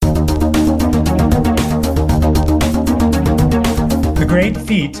great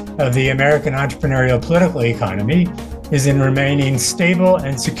feat of the American entrepreneurial political economy is in remaining stable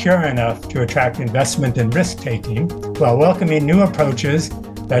and secure enough to attract investment and risk-taking while welcoming new approaches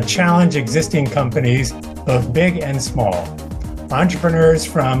that challenge existing companies, both big and small. Entrepreneurs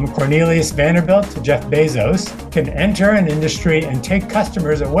from Cornelius Vanderbilt to Jeff Bezos can enter an industry and take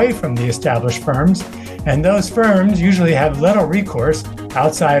customers away from the established firms, and those firms usually have little recourse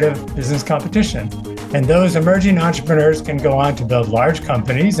outside of business competition. And those emerging entrepreneurs can go on to build large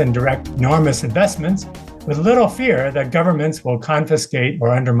companies and direct enormous investments with little fear that governments will confiscate or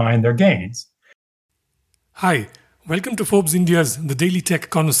undermine their gains. Hi, welcome to Forbes India's The Daily Tech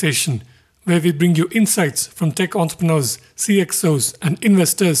Conversation, where we bring you insights from tech entrepreneurs, CXOs, and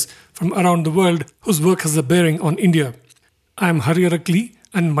investors from around the world whose work has a bearing on India. I'm Hari Arakli,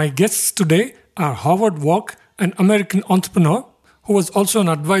 and my guests today are Howard Wolk, an American entrepreneur who was also an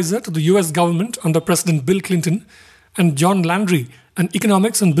advisor to the US government under President Bill Clinton, and John Landry, an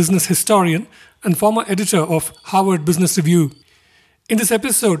economics and business historian and former editor of Harvard Business Review. In this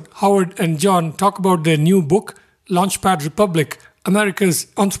episode, Howard and John talk about their new book, Launchpad Republic, America's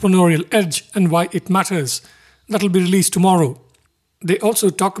Entrepreneurial Edge and Why It Matters. That'll be released tomorrow. They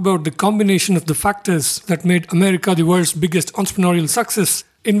also talk about the combination of the factors that made America the world's biggest entrepreneurial success,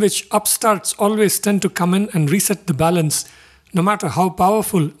 in which upstarts always tend to come in and reset the balance, no matter how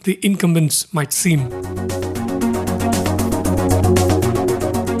powerful the incumbents might seem.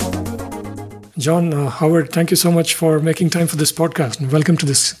 John, Howard, thank you so much for making time for this podcast, and welcome to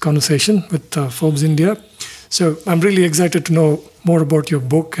this conversation with Forbes India. So I'm really excited to know more about your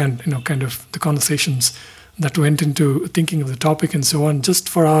book and kind of the conversations that went into thinking of the topic and so on. Just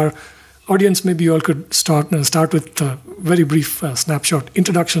for our audience, maybe you all could start with very brief snapshot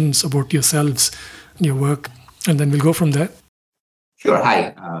introductions about yourselves and your work, and then we'll go from there. Sure.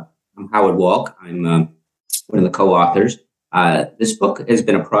 Hi, I'm Howard Wolk. I'm one of the co-authors. This book has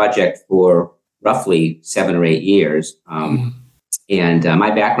been a project for roughly 7 or 8 years. And my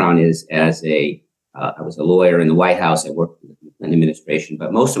background is I was a lawyer in the White House. I worked in the Clinton administration,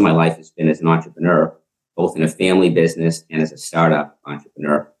 but most of my life has been as an entrepreneur, both in a family business and as a startup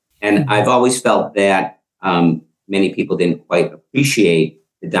entrepreneur. And I've always felt that many people didn't quite appreciate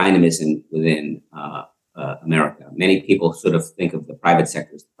the dynamism within America. Many people sort of think of the private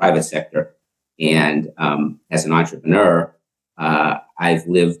sector as the private sector. And as an entrepreneur, I've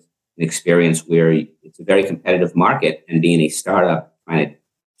lived an experience where it's a very competitive market, and being a startup trying to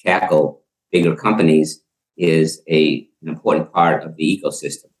tackle bigger companies is an important part of the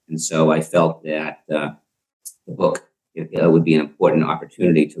ecosystem. And so I felt that the book would be an important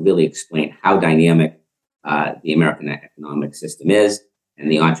opportunity to really explain how dynamic the American economic system is and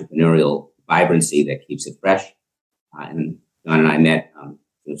the entrepreneurial vibrancy that keeps it fresh. And John and I met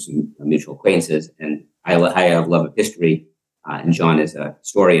through some mutual acquaintances, and I have love of history, and John is a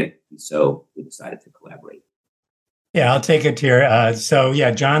historian, and so we decided to collaborate. Yeah, I'll take it here.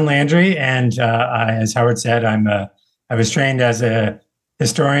 John Landry, and as Howard said, I was trained as a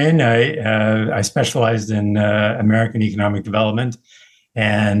historian. I specialized in American economic development,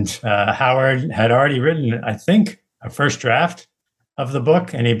 and Howard had already written, I think, a first draft of the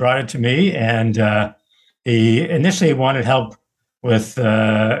book, and he brought it to me. And he initially wanted help with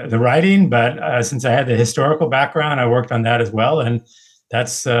the writing, but since I had the historical background, I worked on that as well. And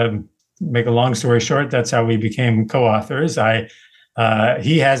that's make a long story short, that's how we became co-authors.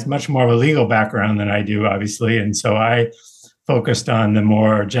 He has much more of a legal background than I do, obviously, and so I focused on the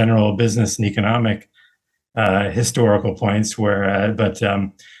more general business and economic historical points.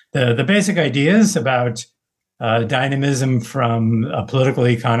 The basic ideas about dynamism from a political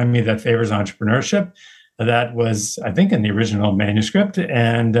economy that favors entrepreneurship, that was, I think, in the original manuscript,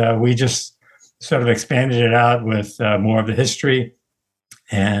 and we just sort of expanded it out with more of the history,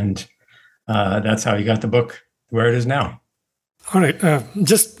 and that's how you got the book where it is now. All right.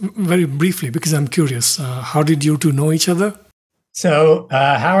 Just very briefly, because I'm curious, how did you two know each other? So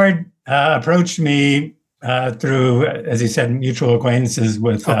Howard approached me through, as he said, mutual acquaintances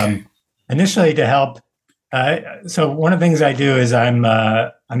with initially to help. So one of the things I do is I'm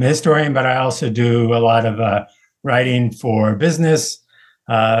a historian, but I also do a lot of writing for business,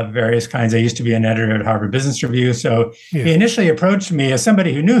 various kinds. I used to be an editor at Harvard Business Review. So he initially approached me as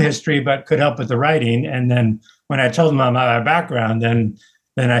somebody who knew history, but could help with the writing. And then when I told him about my background, then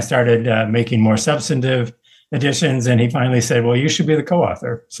I started making more substantive editions. And he finally said, well, you should be the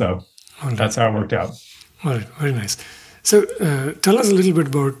co-author. So that's how it worked out. All right. Very nice. So tell us a little bit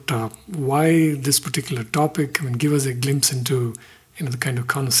about why this particular topic. I mean, give us a glimpse into the kind of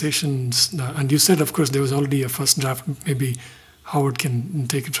conversations. And you said, of course, there was already a first draft. Maybe Howard can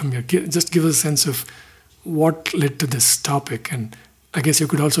take it from here. Just give us a sense of what led to this topic and I guess you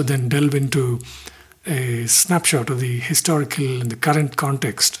could also then delve into a snapshot of the historical and the current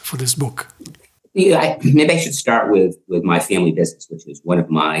context for this book. Yeah, maybe I should start with my family business, which is one of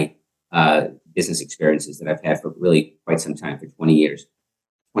my business experiences that I've had for really quite some time, for 20 years,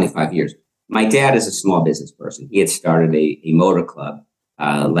 25 years. My dad is a small business person. He had started a motor club,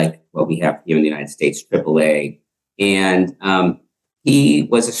 like what we have here in the United States, AAA. And he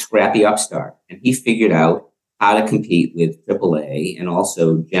was a scrappy upstart, and he figured out how to compete with AAA and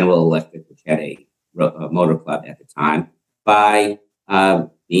also General Electric, which had a motor club at the time, by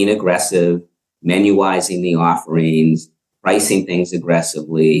being aggressive, menuizing the offerings, pricing things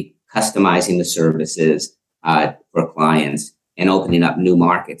aggressively, customizing the services for clients, and opening up new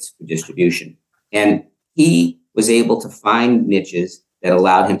markets for distribution. And he was able to find niches that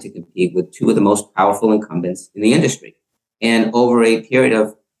allowed him to compete with two of the most powerful incumbents in the industry. And over a period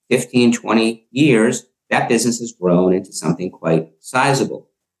of 15, 20 years, that business has grown into something quite sizable.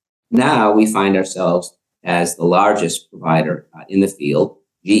 Now we find ourselves as the largest provider in the field.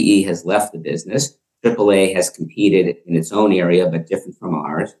 GE has left the business. AAA has competed in its own area, but different from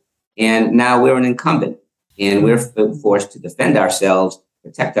ours. And now we're an incumbent, and we're forced to defend ourselves,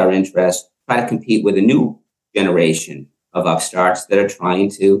 protect our interests, try to compete with a new generation of upstarts that are trying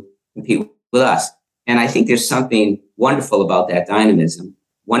to compete with us. And I think there's something wonderful about that dynamism,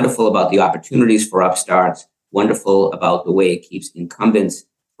 wonderful about the opportunities for upstarts, wonderful about the way it keeps incumbents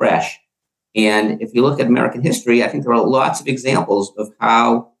fresh. And if you look at American history, I think there are lots of examples of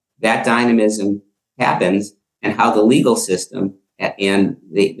how that dynamism happens and how the legal system and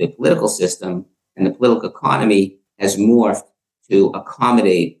the political system and the political economy has morphed to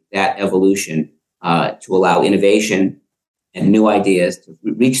accommodate that evolution, to allow innovation and new ideas to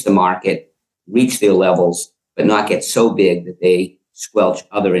reach the market, reach their levels, but not get so big that they squelch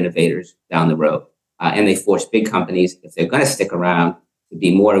other innovators down the road. And they force big companies, if they're going to stick around, to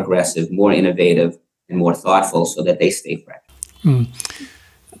be more aggressive, more innovative, and more thoughtful so that they stay fresh.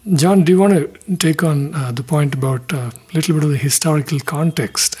 John, do you want to take on the point about a little bit of the historical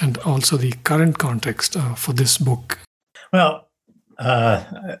context and also the current context for this book? Well,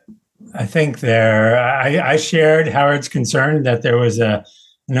 I think I shared Howard's concern that there was an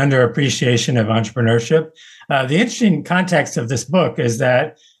underappreciation of entrepreneurship. The interesting context of this book is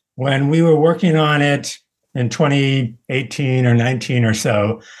that when we were working on it in 2018 or 19 or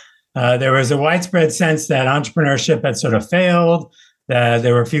so, there was a widespread sense that entrepreneurship had sort of failed, that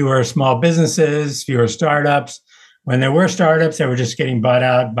there were fewer small businesses, fewer startups. When there were startups, they were just getting bought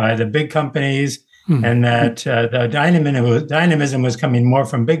out by the big companies, and that the dynamism was coming more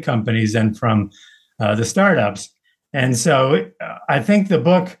from big companies than from the startups. And so I think the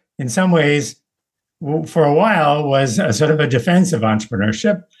book, in some ways, for a while, was a sort of a defense of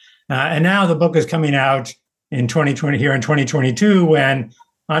entrepreneurship. And now the book is coming out in 2020, here in 2022, when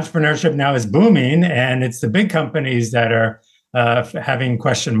entrepreneurship now is booming, and it's the big companies that are having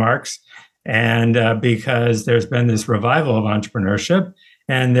question marks. And because there's been this revival of entrepreneurship,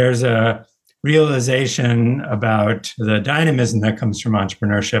 and there's a realization about the dynamism that comes from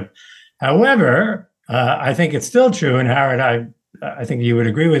entrepreneurship. However, I think it's still true, and Howard, I think you would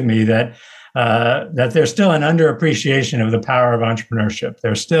agree with me that there's still an underappreciation of the power of entrepreneurship.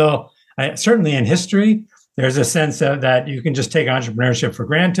 There's still, certainly in history, there's a sense that you can just take entrepreneurship for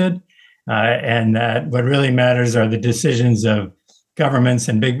granted, and that what really matters are the decisions of governments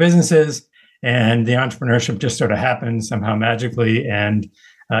and big businesses, and the entrepreneurship just sort of happens somehow magically, and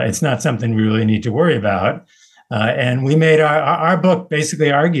it's not something we really need to worry about. And we made our book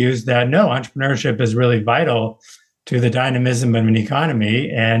basically argues that no, entrepreneurship is really vital to the dynamism of an economy,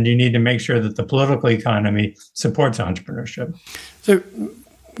 and you need to make sure that the political economy supports entrepreneurship. So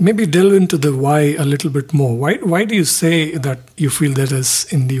maybe delve into the why a little bit more. Why do you say that you feel there is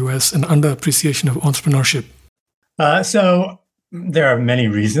in the US an underappreciation of entrepreneurship? So there are many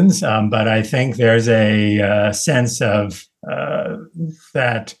reasons, but I think there's a sense of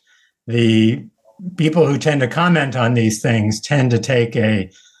that the people who tend to comment on these things tend to take a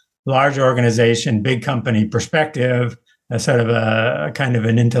large organization, big company perspective, a sort of a kind of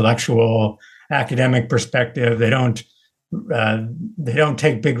an intellectual academic perspective. They don't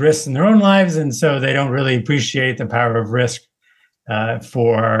take big risks in their own lives, and so they don't really appreciate the power of risk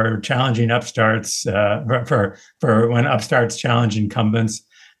for challenging upstarts, for when upstarts challenge incumbents,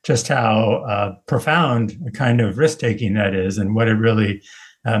 just how profound a kind of risk-taking that is, and what it really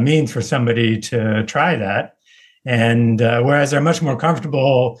means for somebody to try that. And whereas they're much more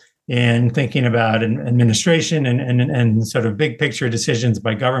comfortable in thinking about administration and sort of big picture decisions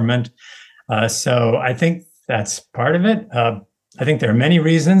by government. So I think that's part of it. I think there are many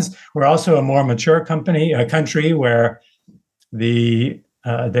reasons. We're also a more mature country where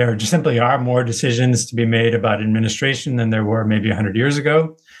there just simply are more decisions to be made about administration than there were maybe 100 years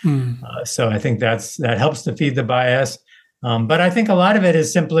ago. So I think that helps to feed the bias. But I think a lot of it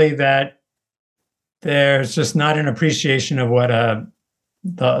is simply that there's just not an appreciation of what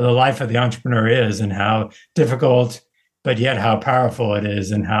the life of the entrepreneur is and how difficult, but yet how powerful it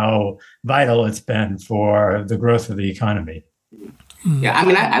is and how vital it's been for the growth of the economy. Yeah, I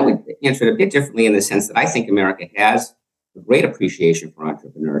mean, I would answer it a bit differently in the sense that I think America has a great appreciation for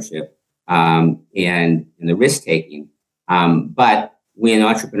entrepreneurship and the risk taking. But when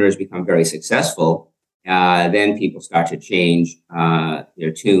entrepreneurs become very successful, then people start to change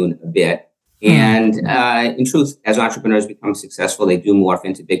their tune a bit. And in truth, as entrepreneurs become successful, they do morph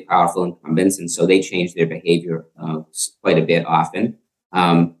into big, powerful incumbents, and so they change their behavior quite a bit often.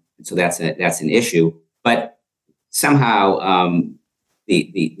 So that's an issue. But somehow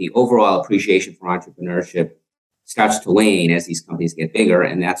the overall appreciation for entrepreneurship starts to wane as these companies get bigger,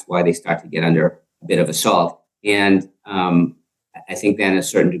 and that's why they start to get under a bit of assault. And I think then a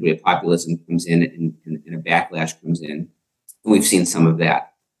certain degree of populism comes in, and a backlash comes in. And we've seen some of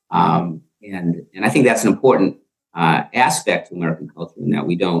that. And I think that's an important aspect to American culture, in that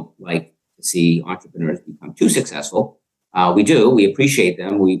we don't like to see entrepreneurs become too successful. We do. We appreciate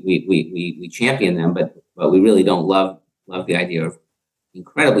them. We champion them, but we really don't love the idea of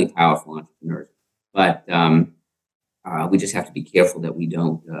incredibly powerful entrepreneurs. But we just have to be careful that we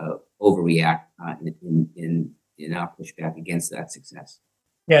don't overreact in our pushback against that success.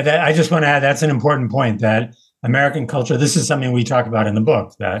 Yeah, I just want to add, that's an important point, that American culture, this is something we talk about in the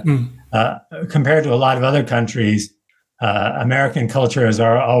book, that compared to a lot of other countries, American culture has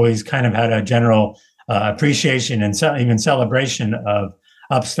always kind of had a general appreciation and even celebration of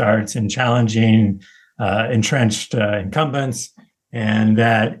upstarts and challenging entrenched incumbents, and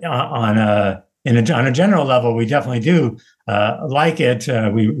that on a general level, we definitely do like it.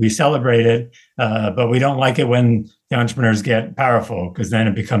 We celebrate it, but we don't like it when the entrepreneurs get powerful, because then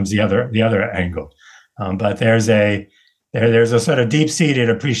it becomes the other angle. But there's a sort of deep-seated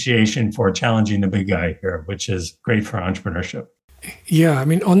appreciation for challenging the big guy here, which is great for entrepreneurship. Yeah, I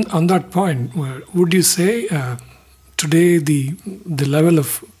mean, on that point, would you say today the level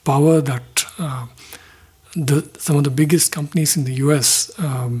of power that some of the biggest companies in the US,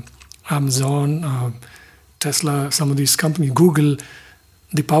 Amazon, Tesla, some of these companies, Google,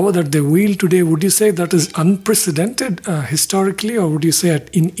 the power that they wield today, would you say that is unprecedented historically, or would you say that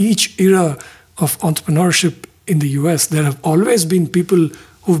in each era of entrepreneurship in the US, there have always been people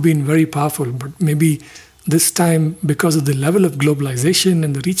who've been very powerful, but maybe this time, because of the level of globalization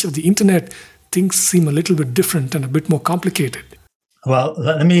and the reach of the internet, things seem a little bit different and a bit more complicated? Well,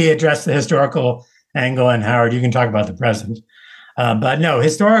 let me address the historical angle, and Howard, you can talk about the present. But no,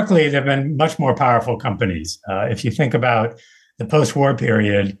 historically, there have been much more powerful companies. If you think about the post-war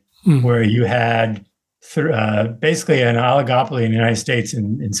period, where you had basically an oligopoly in the United States,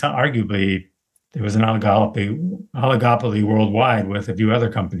 and arguably there was an oligopoly worldwide with a few other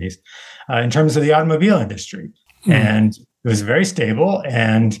companies in terms of the automobile industry. And it was very stable.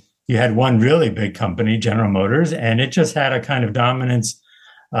 And you had one really big company, General Motors, and it just had a kind of dominance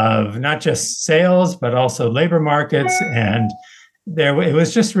of not just sales, but also labor markets. And it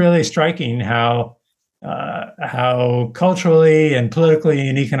was just really striking how culturally and politically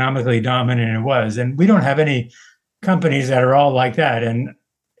and economically dominant it was. And we don't have any companies that are all like that. And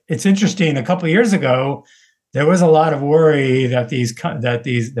it's interesting, a couple of years ago, there was a lot of worry that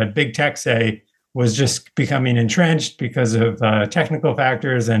big tech, say, was just becoming entrenched because of technical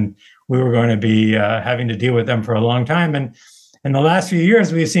factors, and we were going to be having to deal with them for a long time. And in the last few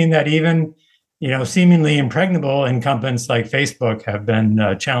years, we've seen that even seemingly impregnable incumbents like Facebook have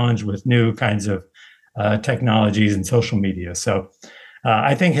been challenged with new kinds of technologies and social media. So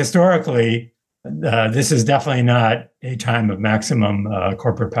I think historically, this is definitely not a time of maximum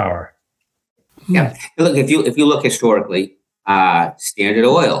corporate power. Yeah, look, if you look historically, Standard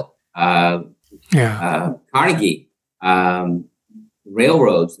Oil, Carnegie,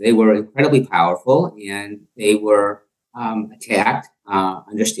 railroads, they were incredibly powerful, and they were attacked,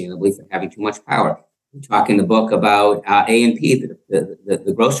 understandably, for having too much power. We talk in the book about A&P,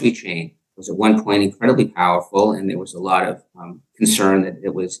 the grocery chain, was at one point incredibly powerful, and there was a lot of concern that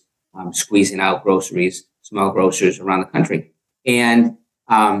it was squeezing out small grocers around the country. And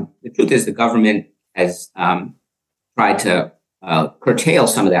the truth is, the government has tried to curtail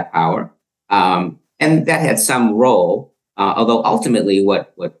some of that power, and that had some role. Although ultimately,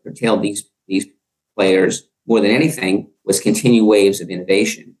 what curtailed these players more than anything was continued waves of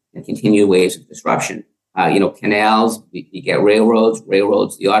innovation and continued waves of disruption. Canals, you get railroads,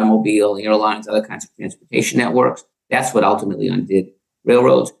 the automobile, airlines, other kinds of transportation networks. That's what ultimately undid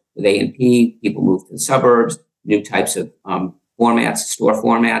railroads. With A&P, people moved to the suburbs, new types of formats, store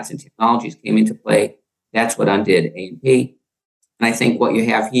formats, and technologies came into play. That's what undid A&P. And I think what you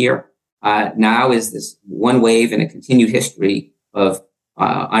have here now is this one wave in a continued history of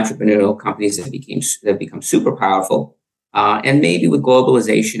entrepreneurial companies that have become super powerful. And maybe with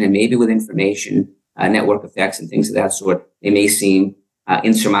globalization and maybe with information network effects and things of that sort, they may seem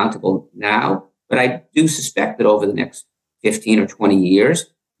insurmountable now. But I do suspect that over the next 15 or 20 years,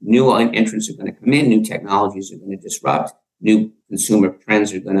 new entrants are going to come in, new technologies are going to disrupt, new consumer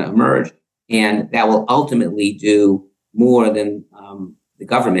trends are going to emerge, and that will ultimately do more than the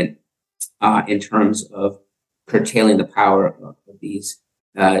government in terms of curtailing the power of these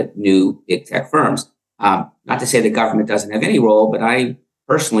new big tech firms. Not to say the government doesn't have any role, but I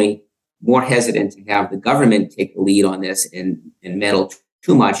personally more hesitant to have the government take the lead on this and meddle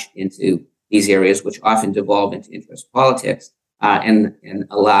too much into these areas, which often devolve into interest politics, and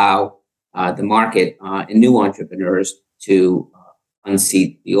allow the market and new entrepreneurs to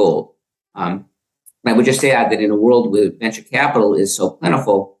unseat the old. I would just add that in a world where venture capital is so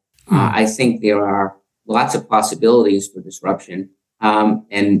plentiful, I think there are lots of possibilities for disruption,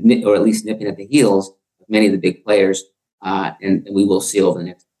 or at least nipping at the heels of many of the big players. And we will see over the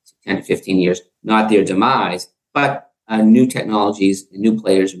next 10 to 15 years, not their demise, but new technologies and new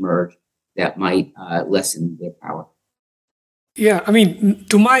players emerge that might lessen their power. Yeah, I mean,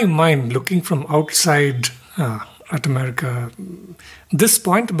 to my mind, looking from outside at America, this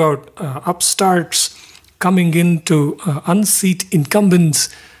point about upstarts coming in to unseat incumbents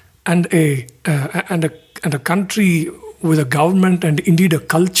and a country with a government and indeed a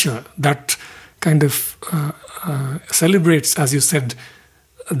culture that kind of celebrates, as you said,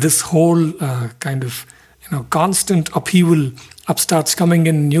 this whole kind of constant upheaval, upstarts coming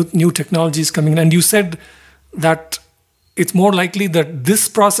in, new technologies coming in, and you said that it's more likely that this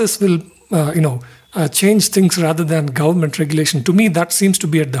process will change things rather than government regulation. To me, that seems to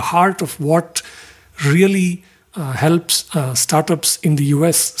be at the heart of what really helps startups in the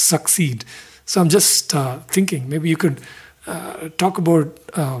US succeed. So I'm just thinking maybe you could talk about,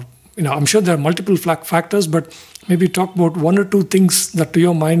 I'm sure there are multiple factors, but maybe talk about one or two things that to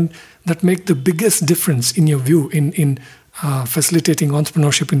your mind that make the biggest difference in your view in facilitating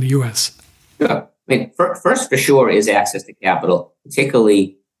entrepreneurship in the US. Sure. I mean, first for sure is access to capital,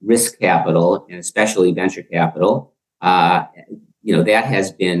 particularly risk capital and especially venture capital. That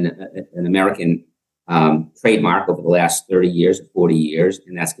has been an American trademark over the last 30 years or 40 years,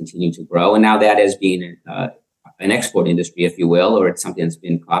 and that's continued to grow. And now that has been an export industry, if you will, or it's something that's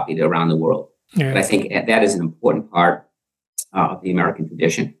been copied around the world. Yeah. But I think that is an important part of the American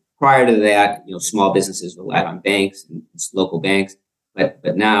tradition. Prior to that, small businesses relied on banks and local banks.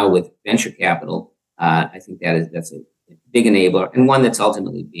 But now with venture capital, I think that's a big enabler and one that's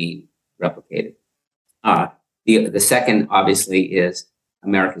ultimately being replicated. The second, obviously, is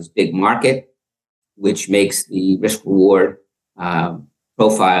America's big market, which makes the risk reward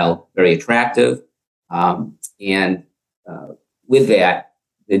profile very attractive. And with that,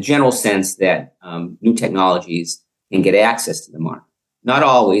 the general sense that new technologies can get access to the market. Not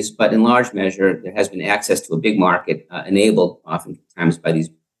always, but in large measure, there has been access to a big market enabled oftentimes by these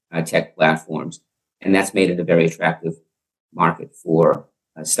tech platforms. And that's made it a very attractive market for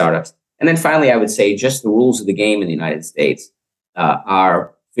startups. And then finally, I would say just the rules of the game in the United States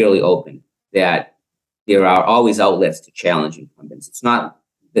are fairly open, that there are always outlets to challenge incumbents. It's not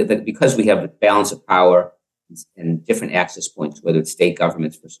that because we have a balance of power and different access points, whether it's state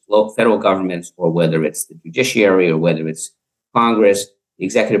governments versus federal governments, or whether it's the judiciary, or whether it's Congress, the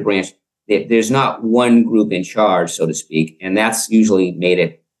executive branch, there's not one group in charge, so to speak. And that's usually made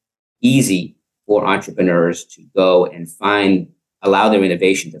it easy for entrepreneurs to go and allow their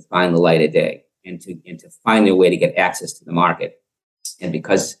innovation to find the light of day and to find their way to get access to the market. And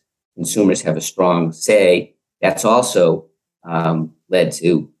because consumers have a strong say, that's also led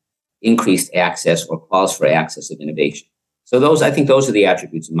to increased access or calls for access of innovation. So I think those are the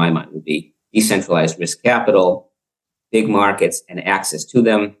attributes in my mind would be decentralized risk capital, big markets and access to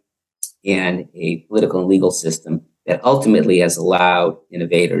them, and a political and legal system that ultimately has allowed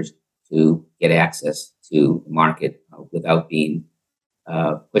innovators to get access to the market without being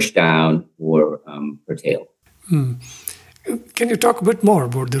pushed down or curtailed. Can you talk a bit more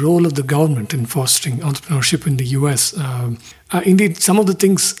about the role of the government in fostering entrepreneurship in the US? Indeed, some of the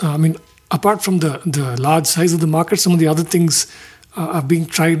things, apart from the large size of the market, some of the other things are being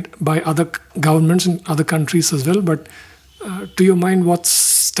tried by other governments in other countries as well. But to your mind, what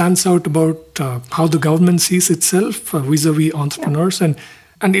stands out about how the government sees itself vis-a-vis entrepreneurs?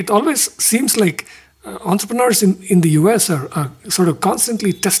 And it always seems like entrepreneurs in the US are sort of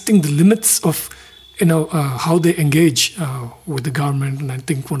constantly testing the limits of how they engage with the government. And I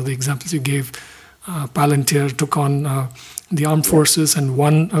think one of the examples you gave, Palantir took on the armed forces and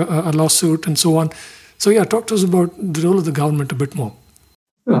won a lawsuit and so on. So yeah, talk to us about the role of the government a bit more.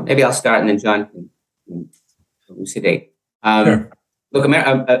 Well, maybe I'll start and then John can elucidate. Sure. Look,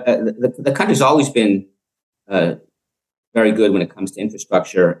 the country's always been very good when it comes to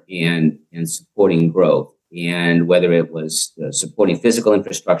infrastructure and supporting growth. And whether it was supporting physical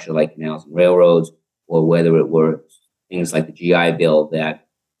infrastructure like canals and railroads, or whether it were things like the GI Bill that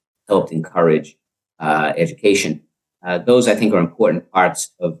helped encourage education, those I think are important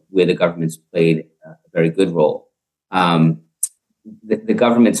parts of where the government's played a very good role. The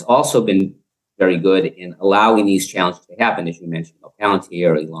government's also been very good in allowing these challenges to happen, as you mentioned,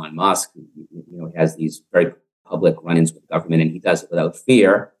 Palantir, Elon Musk, has these very public run-ins with government, and he does it without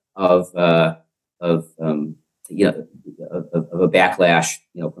fear of a backlash,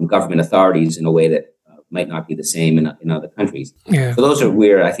 from government authorities in a way that might not be the same in other countries. Yeah. So those are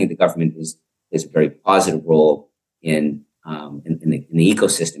where I think the government is a very positive role in the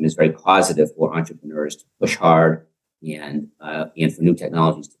ecosystem, is very positive for entrepreneurs to push hard and for new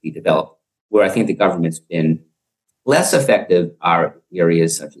technologies to be developed. Where I think the government's been less effective are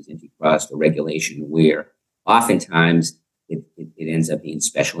areas such as antitrust or regulation, where oftentimes it ends up being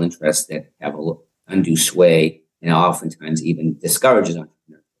special interests that have undue sway and oftentimes even discourages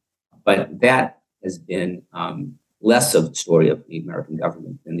entrepreneurs. But that has been less of the story of the American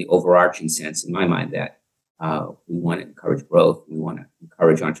government than the overarching sense, in my mind, that we want to encourage growth, we want to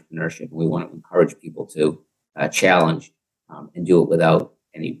encourage entrepreneurship, and we want to encourage people to challenge and do it without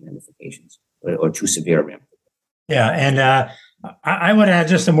any ramifications or too severe ramifications. Yeah, and I would add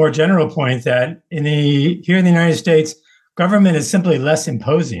just a more general point that here in the United States, government is simply less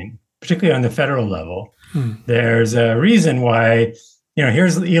imposing, particularly on the federal level. There's a reason why,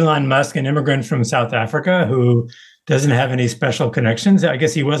 here's Elon Musk, an immigrant from South Africa who doesn't have any special connections. I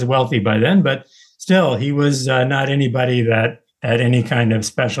guess he was wealthy by then, but still, he was not anybody that had any kind of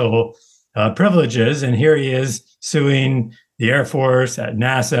special privileges. And here he is suing the Air Force at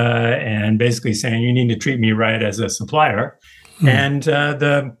NASA and basically saying, you need to treat me right as a supplier. And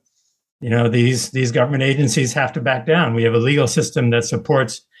these government agencies have to back down. We have a legal system that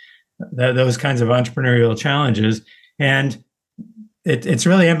supports those kinds of entrepreneurial challenges. And it's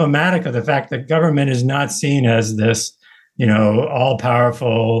really emblematic of the fact that government is not seen as this,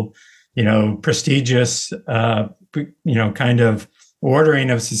 all-powerful, prestigious, kind of ordering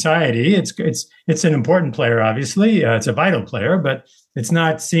of society. It's an important player, obviously. It's a vital player, but it's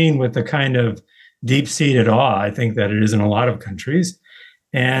not seen with the kind of deep-seated awe, I think, that it is in a lot of countries.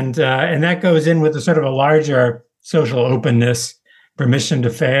 And that goes in with a sort of a larger social openness, permission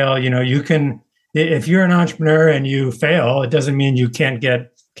to fail. You can, if you're an entrepreneur and you fail, it doesn't mean you can't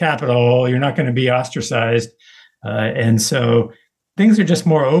get capital. You're not going to be ostracized. And so things are just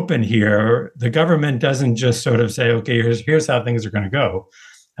more open here. The government doesn't just sort of say, okay, here's how things are going to go.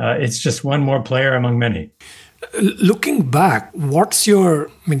 It's just one more player among many. Looking back,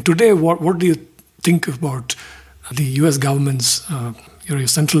 today, what do you think about the U.S. government's, your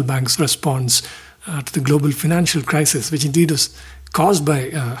central bank's response to the global financial crisis, which indeed was caused by,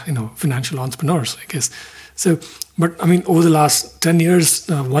 financial entrepreneurs, I guess. So, but over the last 10 years,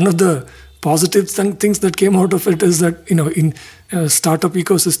 one of the positive things that came out of it is that, in startup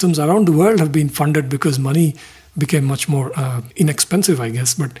ecosystems around the world have been funded because money became much more inexpensive, I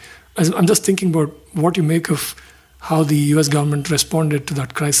guess. But I'm just thinking about what you make of how the U.S. government responded to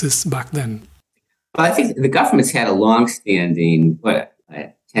that crisis back then. Well, I think the government's had a long-standing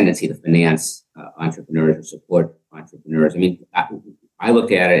tendency to finance entrepreneurs or support entrepreneurs. I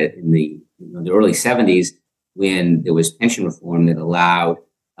looked at it in the early 70s when there was pension reform that allowed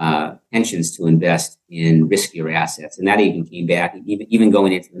pensions to invest in riskier assets. And that even came back, even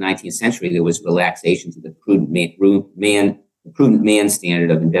going into the 19th century, there was relaxation to the prudent man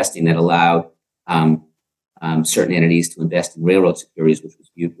standard of investing that allowed certain entities to invest in railroad securities, which was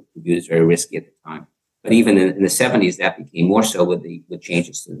viewed as very risky at the time. But even in the 70s, that became more so with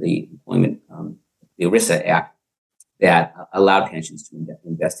changes to the employment, the ERISA Act, that allowed pensions to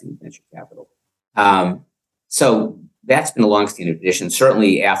invest in venture capital. So that's been a long-standing tradition.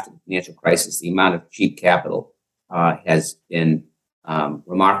 Certainly after the financial crisis, the amount of cheap capital has been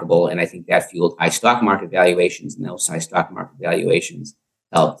remarkable. And I think that fueled high stock market valuations, and those high stock market valuations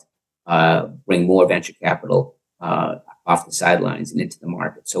helped bring more venture capital off the sidelines and into the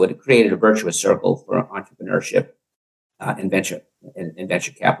market. So it created a virtuous circle for entrepreneurship and venture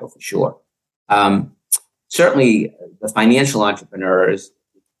capital for sure. Certainly the financial entrepreneurs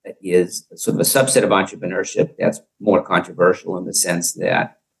is sort of a subset of entrepreneurship that's more controversial in the sense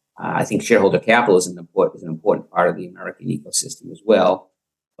that I think shareholder capital is an important part of the American ecosystem as well.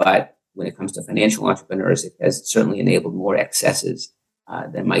 But when it comes to financial entrepreneurs, it has certainly enabled more excesses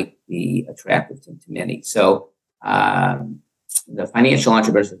that might be attractive to many. So the financial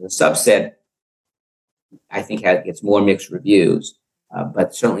entrepreneurs as a subset, I think, gets more mixed reviews.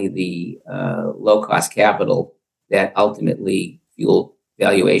 But certainly the low-cost capital that ultimately fueled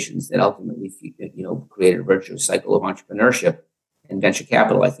valuations, that ultimately created a virtuous cycle of entrepreneurship and venture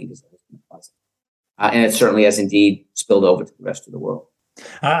capital, I think, is positive. And it certainly has indeed spilled over to the rest of the world.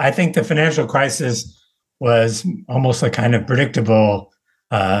 I think the financial crisis was almost a kind of predictable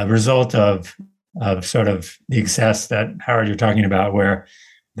result of sort of the excess that, Howard, you're talking about, where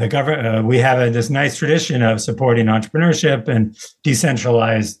the government, we have this nice tradition of supporting entrepreneurship and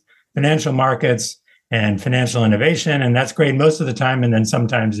decentralized financial markets and financial innovation, and that's great most of the time, and then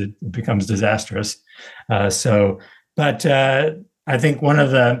sometimes it becomes disastrous. But I think one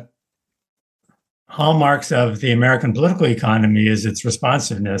of the hallmarks of the American political economy is its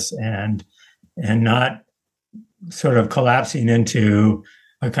responsiveness and not sort of collapsing into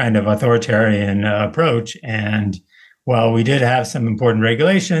a kind of authoritarian approach. And while we did have some important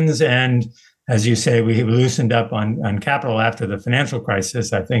regulations, and as you say, we loosened up on capital after the financial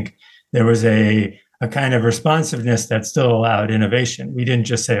crisis, I think there was a kind of responsiveness that still allowed innovation. We didn't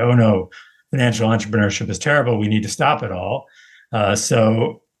just say, oh no, financial entrepreneurship is terrible, we need to stop it all.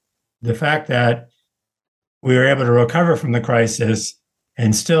 So the fact that we were able to recover from the crisis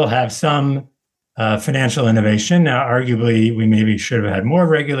and still have some financial innovation. Now, arguably, we maybe should have had more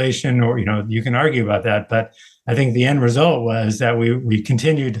regulation, or you can argue about that. But I think the end result was that we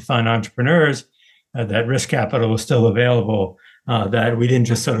continued to fund entrepreneurs, that risk capital was still available, that we didn't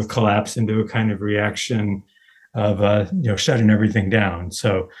just sort of collapse into a kind of reaction of shutting everything down.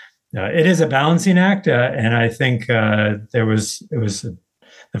 So it is a balancing act, and I think the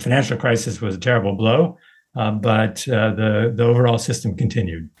financial crisis was a terrible blow, but the overall system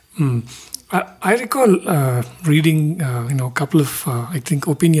continued. I recall reading, a couple of, I think,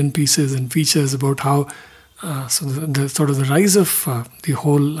 opinion pieces and features about how the sort of the rise of the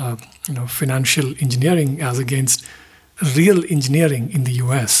whole, financial engineering as against real engineering in the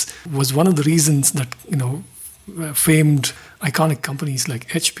U.S. was one of the reasons that famed iconic companies like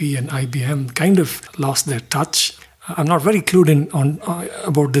HP and IBM kind of lost their touch. I'm not very clued in on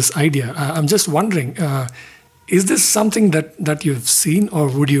about this idea. I'm just wondering. Is this something that you've seen, or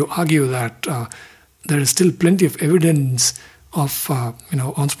would you argue that there is still plenty of evidence of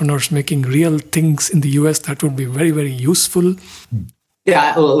entrepreneurs making real things in the U.S. that would be very, very useful?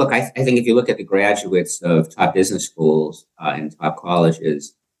 Yeah, well, look, I think if you look at the graduates of top business schools and top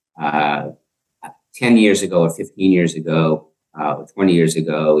colleges, 10 years ago or 15 years ago or 20 years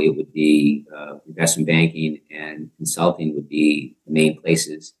ago, it would be investment banking and consulting would be the main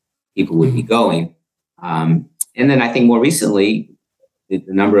places people would be going. And then I think more recently, the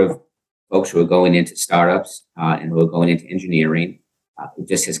number of folks who are going into startups and who are going into engineering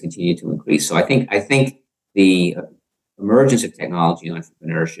just has continued to increase. So I think the emergence of technology and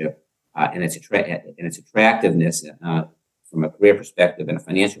entrepreneurship and its attractiveness from a career perspective and a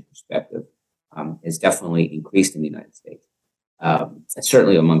financial perspective has definitely increased in the United States.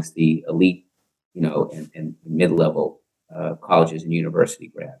 Certainly amongst the elite, and mid-level colleges and university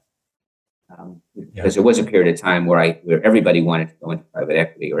grads. Because there was a period of time where everybody wanted to go into private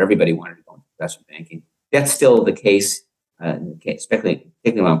equity or everybody wanted to go into investment banking. That's still the case, particularly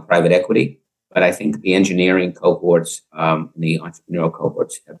around private equity. But I think the engineering cohorts and the entrepreneurial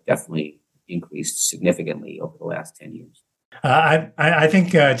cohorts have definitely increased significantly over the last 10 years. I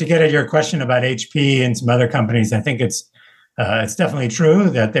think to get at your question about HP and some other companies, I think it's definitely true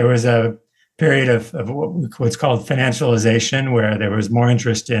that there was a period of what's called financialization, where there was more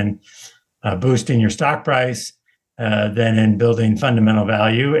interest in boosting your stock price than in building fundamental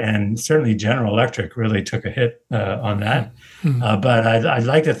value. And certainly General Electric really took a hit on that. But I'd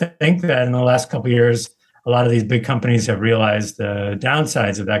like to think that in the last couple of years, a lot of these big companies have realized the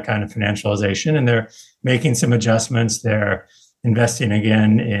downsides of that kind of financialization, and they're making some adjustments. They're investing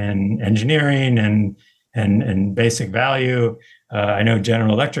again in engineering and basic value. I know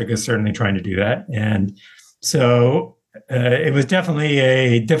General Electric is certainly trying to do that. And so it was definitely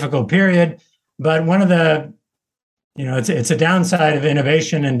a difficult period, but one of the, it's a downside of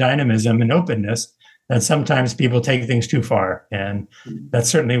innovation and dynamism and openness that sometimes people take things too far. And that's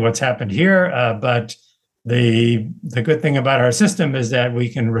certainly what's happened here. But the good thing about our system is that we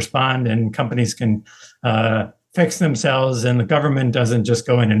can respond and companies can fix themselves, and the government doesn't just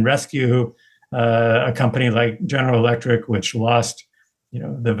go in and rescue a company like General Electric, which lost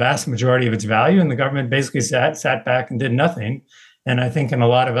the vast majority of its value, and the government basically sat back and did nothing. And I think in a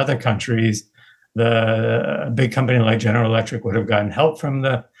lot of other countries, a big company like General Electric would have gotten help from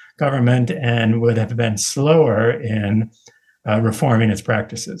the government and would have been slower in reforming its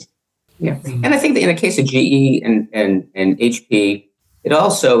practices. Yeah, and I think that in the case of GE and HP, it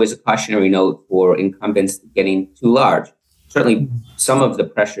also is a cautionary note for incumbents getting too large. Certainly, some of the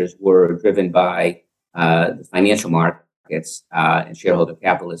pressures were driven by the financial markets and shareholder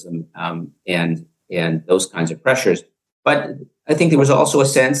capitalism and those kinds of pressures. But I think there was also a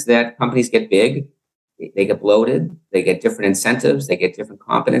sense that companies get big, they get bloated, they get different incentives, they get different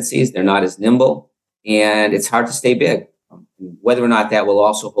competencies, they're not as nimble, and it's hard to stay big. Whether or not that will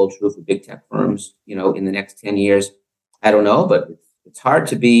also hold true for big tech firms, in the next 10 years, I don't know, but it's hard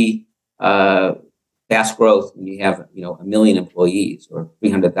to be fast growth when you have, 1 million employees or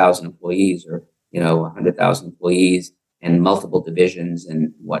 300,000 employees or, 100,000 employees and multiple divisions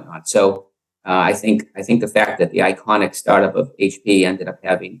and whatnot. So I think the fact that the iconic startup of HP ended up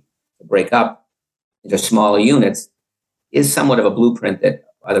having to break up into smaller units is somewhat of a blueprint that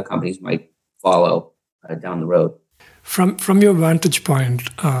other companies might follow down the road. From your vantage point,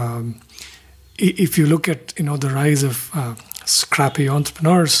 if you look at the rise of scrappy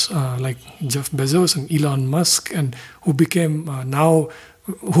entrepreneurs like Jeff Bezos and Elon Musk, and who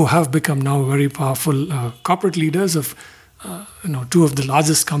have become now very powerful corporate leaders of two of the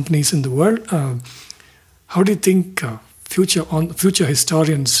largest companies in the world, how do you think future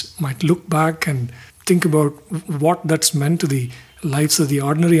historians might look back and think about what that's meant to the lives of the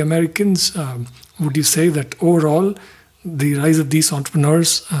ordinary Americans? Would you say that overall the rise of these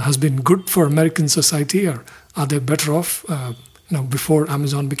entrepreneurs has been good for American society, or are they better off before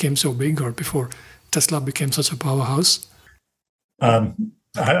Amazon became so big or before Tesla became such a powerhouse?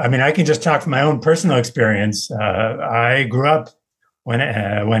 I can just talk from my own personal experience. I grew up when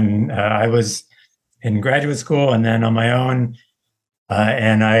I was in graduate school and then on my own,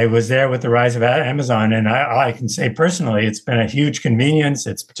 and I was there with the rise of Amazon. And I can say personally, it's been a huge convenience.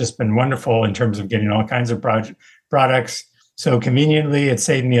 It's just been wonderful in terms of getting all kinds of products so conveniently. It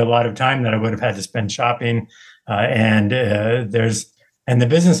saved me a lot of time that I would have had to spend shopping. And the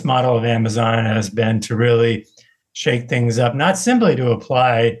business model of Amazon has been to really shake things up, not simply to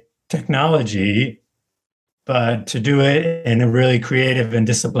apply technology, but to do it in a really creative and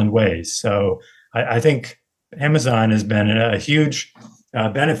disciplined way. So I think Amazon has been a huge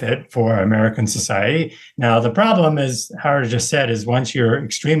benefit for American society. Now, the problem, as Howard just said, is once you're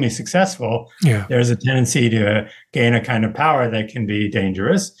extremely successful, there's a tendency to gain a kind of power that can be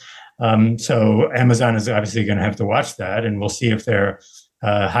dangerous. So Amazon is obviously going to have to watch that, and we'll see if their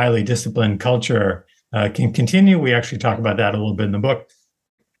highly disciplined culture can continue. We actually talk about that a little bit in the book.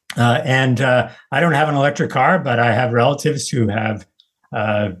 And I don't have an electric car, but I have relatives who have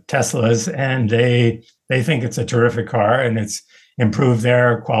Teslas, and they think it's a terrific car, and it's improved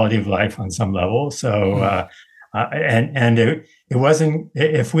their quality of life on some level. So, it wasn't,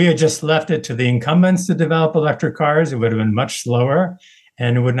 if we had just left it to the incumbents to develop electric cars, it would have been much slower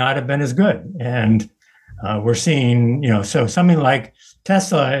and it would not have been as good. And we're seeing, so something like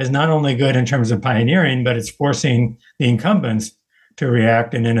Tesla is not only good in terms of pioneering, but it's forcing the incumbents to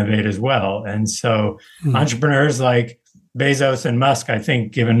react and innovate as well. And so entrepreneurs like Bezos and Musk, I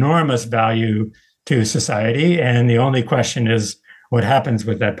think, give enormous value to society. And the only question is what happens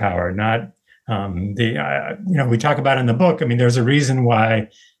with that power, not we talk about in the book. I mean, there's a reason why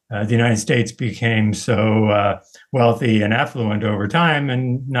the United States became so wealthy and affluent over time,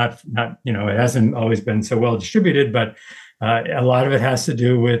 and not it hasn't always been so well distributed, but a lot of it has to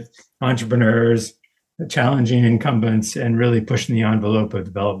do with entrepreneurs challenging incumbents and really pushing the envelope of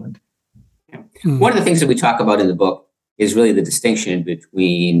development. Yeah. One of the things that we talk about in the book is really the distinction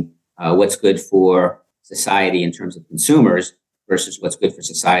between what's good for society in terms of consumers versus what's good for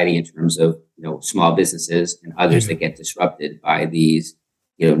society in terms of small businesses and others that get disrupted by these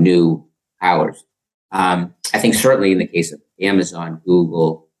new powers. I think certainly in the case of Amazon,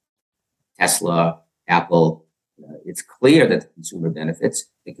 Google, Tesla, Apple, it's clear that the consumer benefits.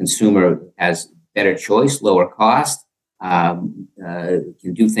 The consumer has better choice, lower cost,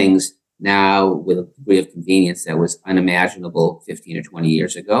 can do things now with a degree of convenience that was unimaginable 15 or 20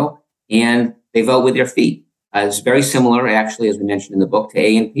 years ago, and they vote with their feet. It's very similar, actually, as we mentioned in the book, to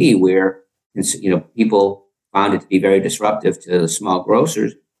A&P, where people found it to be very disruptive to the small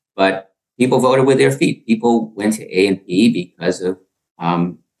grocers, but people voted with their feet. People went to A&P because of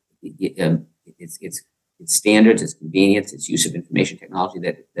its standards, its convenience, its use of information technology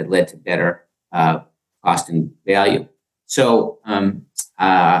that led to better cost and value. So from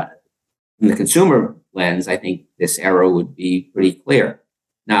the consumer lens, I think this arrow would be pretty clear.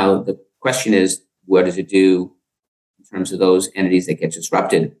 Now, the question is, what does it do in terms of those entities that get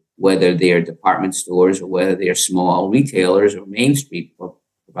disrupted, whether they're department stores or whether they're small retailers or Main Street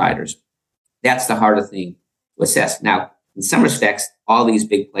providers? That's the harder thing to assess. Now, in some respects, all these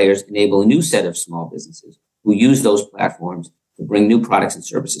big players enable a new set of small businesses who use those platforms to bring new products and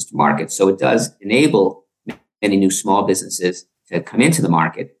services to market. So it does enable many new small businesses to come into the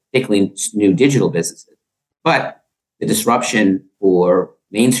market, particularly new digital businesses. But the disruption for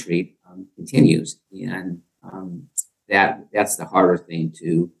Main Street continues, and that's the harder thing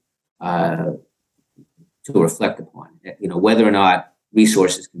to reflect upon. Whether or not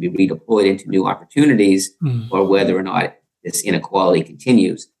resources can be redeployed into new opportunities, or whether or not this inequality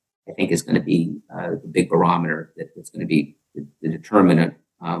continues, I think is going to be the big barometer that's going to be the determinant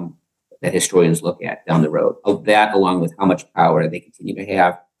that historians look at down the road. Of that, along with how much power they continue to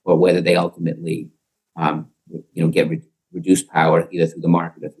have, or whether they ultimately, get reduced power either through the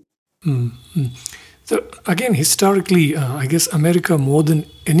market or through. So again, historically, I guess America more than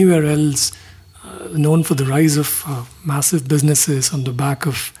anywhere else, known for the rise of massive businesses on the back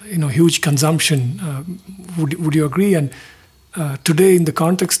of huge consumption. Would you agree? And today, in the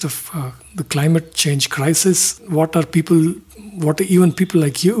context of the climate change crisis, what are even people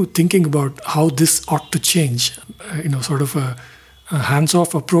like you thinking about how this ought to change? Sort of a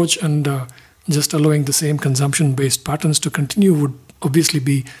hands-off approach and just allowing the same consumption-based patterns to continue would obviously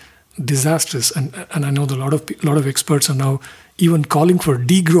be disastrous. And I know a lot of experts are now even calling for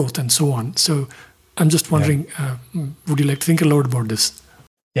degrowth and so on. So I'm just wondering, would you like to think aloud about this?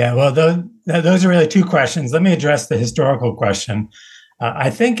 Yeah, well, those are really two questions. Let me address the historical question.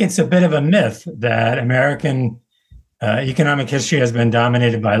 I think it's a bit of a myth that American economic history has been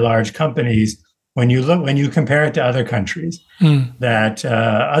dominated by large companies. When you compare it to other countries, that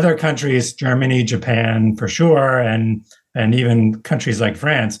other countries, Germany, Japan, for sure, and even countries like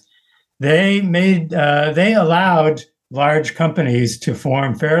France, they allowed large companies to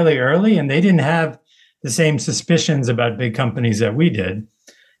form fairly early, and they didn't have the same suspicions about big companies that we did.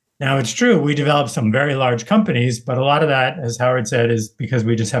 Now, it's true, we developed some very large companies, but a lot of that, as Howard said, is because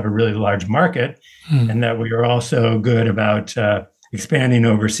we just have a really large market and that we are also good about expanding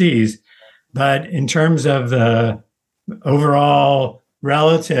overseas. But in terms of the overall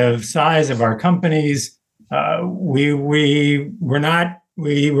relative size of our companies, we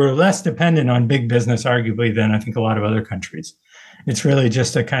were less dependent on big business, arguably, than I think a lot of other countries. It's really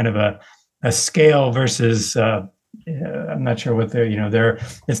just a kind of a scale versus. I'm not sure what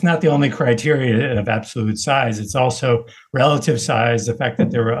it's not the only criteria of absolute size. It's also relative size, the fact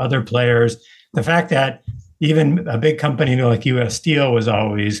that there were other players, the fact that even a big company like US Steel was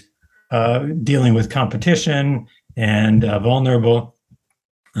always dealing with competition and vulnerable.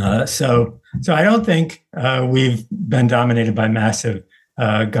 So I don't think we've been dominated by massive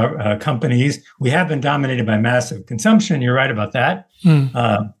companies. We have been dominated by massive consumption. You're right about that.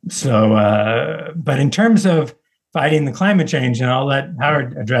 But in terms of fighting the climate change, and I'll let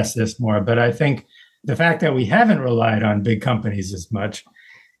Howard address this more, but I think the fact that we haven't relied on big companies as much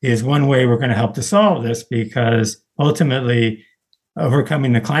is one way we're going to help to solve this, because ultimately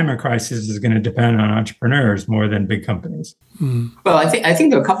overcoming the climate crisis is going to depend on entrepreneurs more than big companies. Well, I think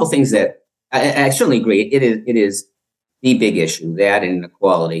there are a couple of things that I certainly agree. It is the big issue. That and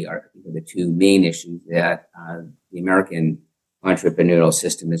inequality are the two main issues that the American entrepreneurial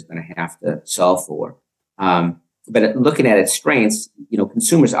system is going to have to solve for. But looking at its strengths,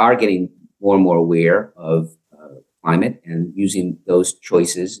 consumers are getting more and more aware of climate and using those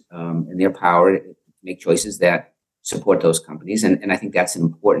choices and their power to make choices that support those companies. And I think that's an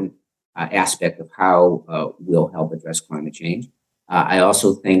important aspect of how we'll help address climate change. I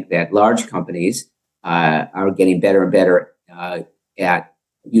also think that large companies are getting better and better at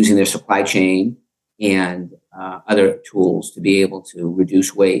using their supply chain and other tools to be able to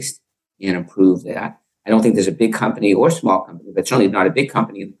reduce waste and improve that. I don't think there's a big company or small company, but certainly not a big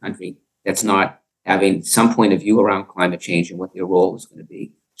company in the country that's not having some point of view around climate change and what their role is going to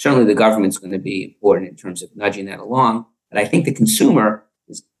be. Certainly the government's going to be important in terms of nudging that along, but I think the consumer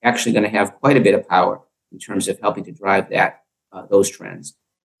is actually going to have quite a bit of power in terms of helping to drive those trends.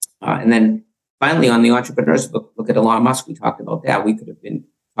 And then finally, on the entrepreneurs, look at Elon Musk. We talked about that. We could have been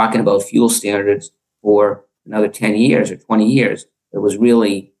talking about fuel standards for another 10 years or 20 years. It was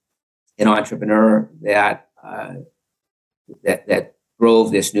really an entrepreneur that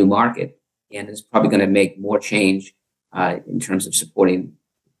drove this new market and is probably going to make more change in terms of supporting,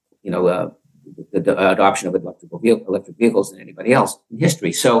 the adoption of electric vehicles than anybody else in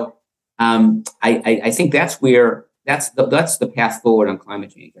history. So I think that's the path forward on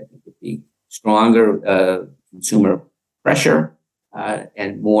climate change. I think with the stronger consumer pressure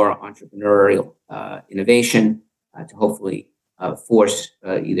and more entrepreneurial innovation to hopefully force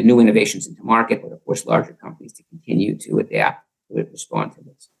either new innovations into market or to force larger companies to continue to adapt to respond to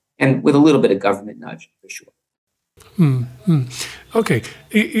this. And with a little bit of government nudge, for sure. Okay.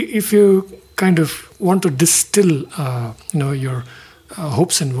 If you kind of want to distill, your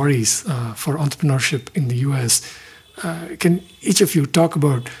hopes and worries for entrepreneurship in the U.S., can each of you talk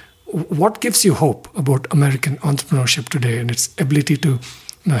about what gives you hope about American entrepreneurship today and its ability to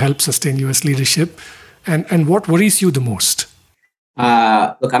help sustain U.S. leadership, and what worries you the most?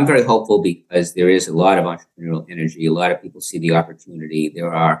 Look, I'm very hopeful because there is a lot of entrepreneurial energy. A lot of people see the opportunity.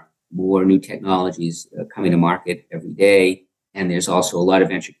 There are more new technologies coming to market every day. And there's also a lot of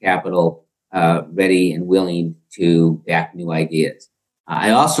venture capital ready and willing to back new ideas.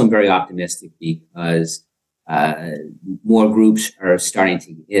 I also am very optimistic because more groups are starting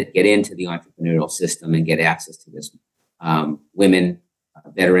to get into the entrepreneurial system and get access to this. Women,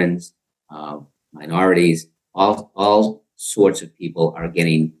 veterans, minorities, all sorts of people are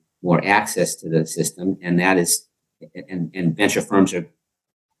getting more access to the system, and venture firms are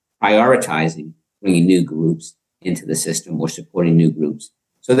prioritizing bringing new groups into the system or supporting new groups.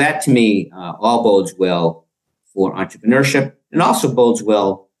 So that, to me, all bodes well for entrepreneurship and also bodes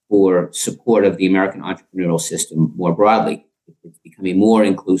well for support of the American entrepreneurial system more broadly. It's becoming more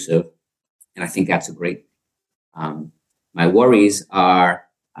inclusive, and I think that's a great thing. My worries are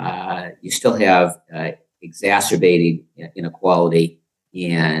you still have exacerbated inequality,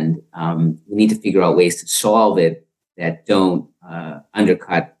 and we need to figure out ways to solve it that don't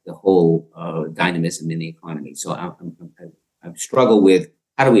undercut the whole dynamism in the economy. So I struggle with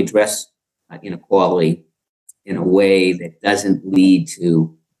how do we address inequality in a way that doesn't lead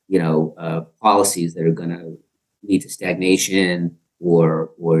to policies that are going to lead to stagnation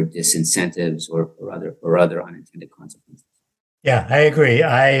or disincentives or other unintended consequences. Yeah, I agree.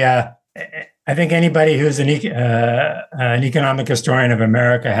 I think anybody who's an economic historian of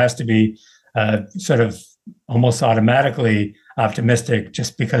America has to be sort of almost automatically optimistic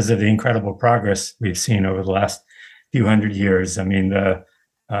just because of the incredible progress we've seen over the last few hundred years. I mean,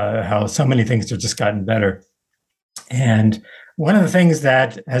 how so many things have just gotten better. And one of the things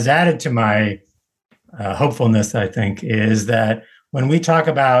that has added to my hopefulness, I think, is that when we talk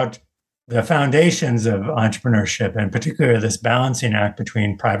about the foundations of entrepreneurship, and particularly this balancing act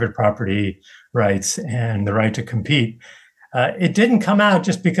between private property rights and the right to compete, it didn't come out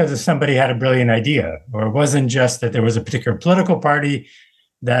just because somebody had a brilliant idea, or it wasn't just that there was a particular political party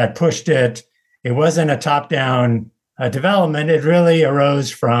that pushed it. It wasn't a top-down development. It really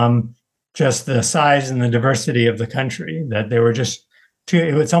arose from just the size and the diversity of the country, that they were just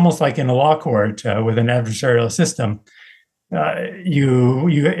too, it's almost like in a law court with an adversarial system. That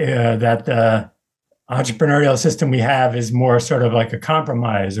the entrepreneurial system we have is more sort of like a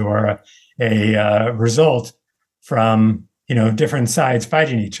compromise or a result from different sides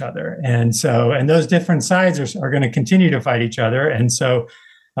fighting each other, and those different sides are going to continue to fight each other, and so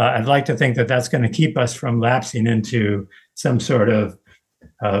I'd like to think that that's going to keep us from lapsing into some sort of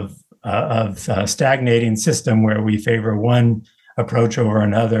stagnating system where we favor one approach over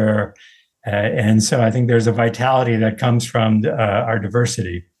another. And so I think there's a vitality that comes from our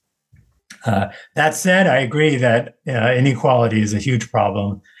diversity. That said, I agree that inequality is a huge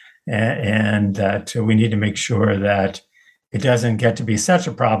problem, and that we need to make sure that it doesn't get to be such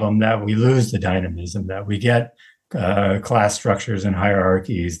a problem that we lose the dynamism, that we get class structures and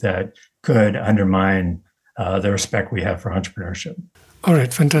hierarchies that could undermine the respect we have for entrepreneurship. All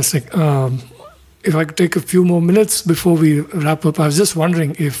right, fantastic. If I could take a few more minutes before we wrap up, I was just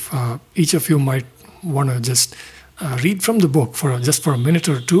wondering if each of you might want to just read from the book for a minute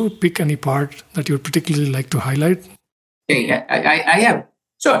or two, pick any part that you would particularly like to highlight. Okay, I have.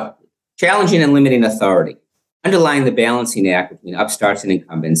 Sure. Challenging and limiting authority. Underlying the balancing act between upstarts and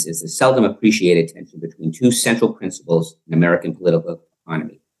incumbents is the seldom appreciated tension between two central principles in American political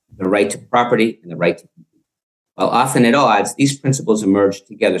economy: the right to property and the right to compete. While often at odds, these principles emerged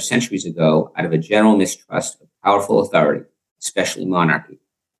together centuries ago out of a general mistrust of powerful authority, especially monarchy.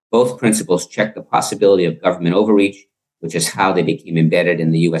 Both principles check the possibility of government overreach, which is how they became embedded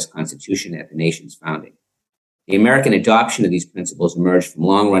in the U.S. Constitution at the nation's founding. The American adoption of these principles emerged from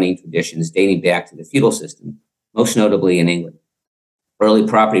long-running traditions dating back to the feudal system, most notably in England. Early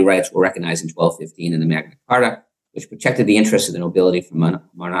property rights were recognized in 1215 in the Magna Carta, which protected the interests of the nobility from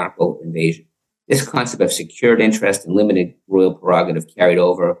monarchical invasion. This concept of secured interest and limited royal prerogative carried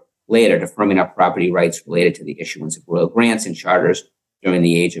over later to firming up property rights related to the issuance of royal grants and charters during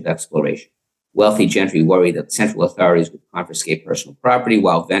the age of exploration. Wealthy gentry worried that central authorities would confiscate personal property,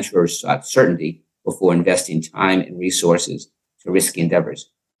 while venturers sought certainty before investing time and resources to risky endeavors.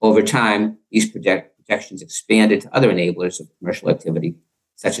 Over time, these protections expanded to other enablers of commercial activity,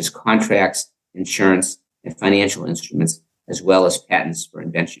 such as contracts, insurance, and financial instruments, as well as patents for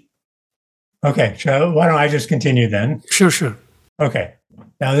invention. Okay, so why don't I just continue then? Sure. Okay,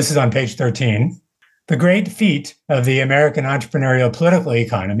 now this is on page 13. The great feat of the American entrepreneurial political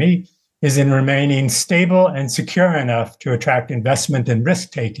economy is in remaining stable and secure enough to attract investment and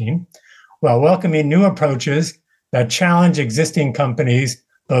risk-taking while welcoming new approaches that challenge existing companies,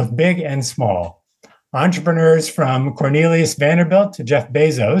 both big and small. Entrepreneurs from Cornelius Vanderbilt to Jeff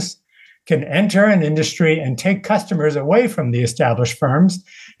Bezos can enter an industry and take customers away from the established firms,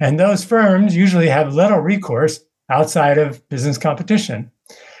 and those firms usually have little recourse outside of business competition.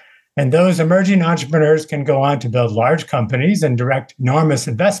 And those emerging entrepreneurs can go on to build large companies and direct enormous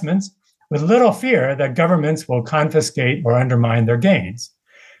investments with little fear that governments will confiscate or undermine their gains.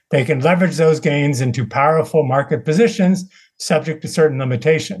 They can leverage those gains into powerful market positions subject to certain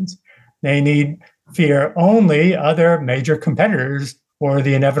limitations. They need fear only other major competitors or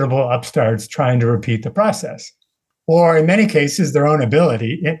the inevitable upstarts trying to repeat the process, or in many cases, their own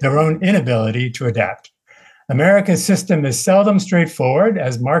inability to adapt. America's system is seldom straightforward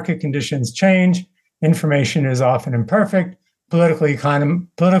as market conditions change, information is often imperfect,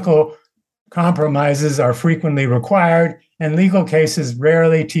 political compromises are frequently required, and legal cases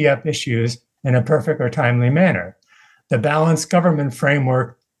rarely tee up issues in a perfect or timely manner. The balanced government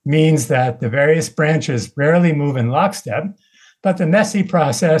framework means that the various branches rarely move in lockstep, but the messy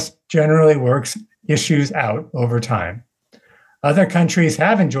process generally works issues out over time. Other countries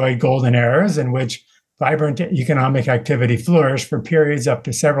have enjoyed golden eras in which vibrant economic activity flourished for periods up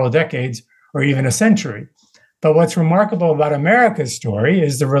to several decades or even a century. But what's remarkable about America's story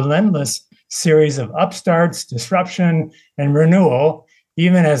is the relentless series of upstarts, disruption, and renewal,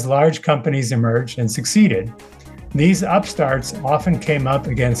 even as large companies emerged and succeeded. These upstarts often came up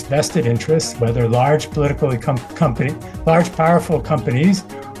against vested interests, whether large powerful companies,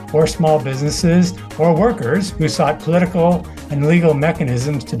 or small businesses, or workers who sought political and legal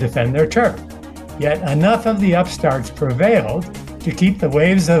mechanisms to defend their turf. Yet enough of the upstarts prevailed to keep the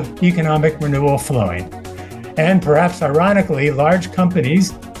waves of economic renewal flowing. And perhaps ironically, large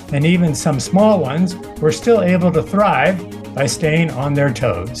companies, and even some small ones, were still able to thrive by staying on their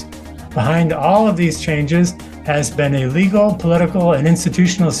toes. Behind all of these changes has been a legal, political, and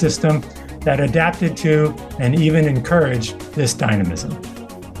institutional system that adapted to and even encouraged this dynamism.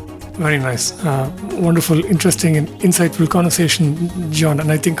 Very nice. Wonderful, interesting, and insightful conversation, John.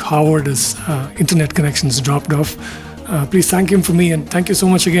 And I think Howard's internet connections dropped off. Please thank him for me, and thank you so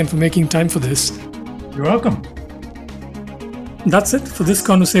much again for making time for this. You're welcome. That's it for this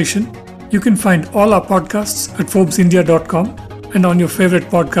conversation. You can find all our podcasts at ForbesIndia.com and on your favorite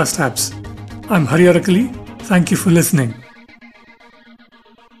podcast apps. I'm Hari Arakali. Thank you for listening.